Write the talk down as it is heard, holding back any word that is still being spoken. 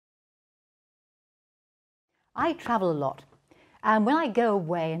I travel a lot, and when I go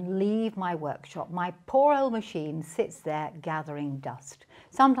away and leave my workshop, my poor old machine sits there gathering dust.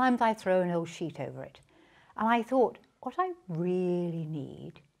 Sometimes I throw an old sheet over it. And I thought, what I really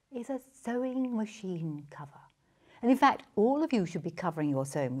need is a sewing machine cover. And in fact, all of you should be covering your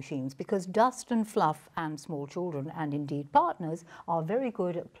sewing machines, because dust and fluff and small children, and indeed partners, are very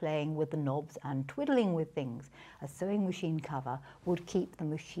good at playing with the knobs and twiddling with things. A sewing machine cover would keep the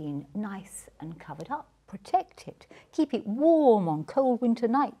machine nice and covered up, protect it, keep it warm on cold winter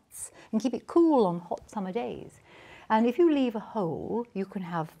nights, and keep it cool on hot summer days. And if you leave a hole, you can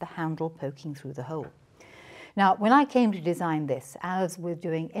have the handle poking through the hole. Now, when I came to design this, as with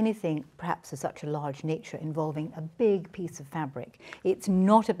doing anything perhaps of such a large nature involving a big piece of fabric, it's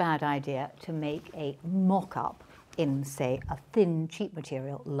not a bad idea to make a mock-up in, say, a thin, cheap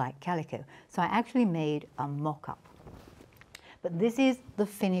material like calico. So I actually made a mock-up. But this is the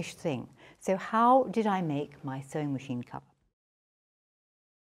finished thing. So how did I make my sewing machine cover?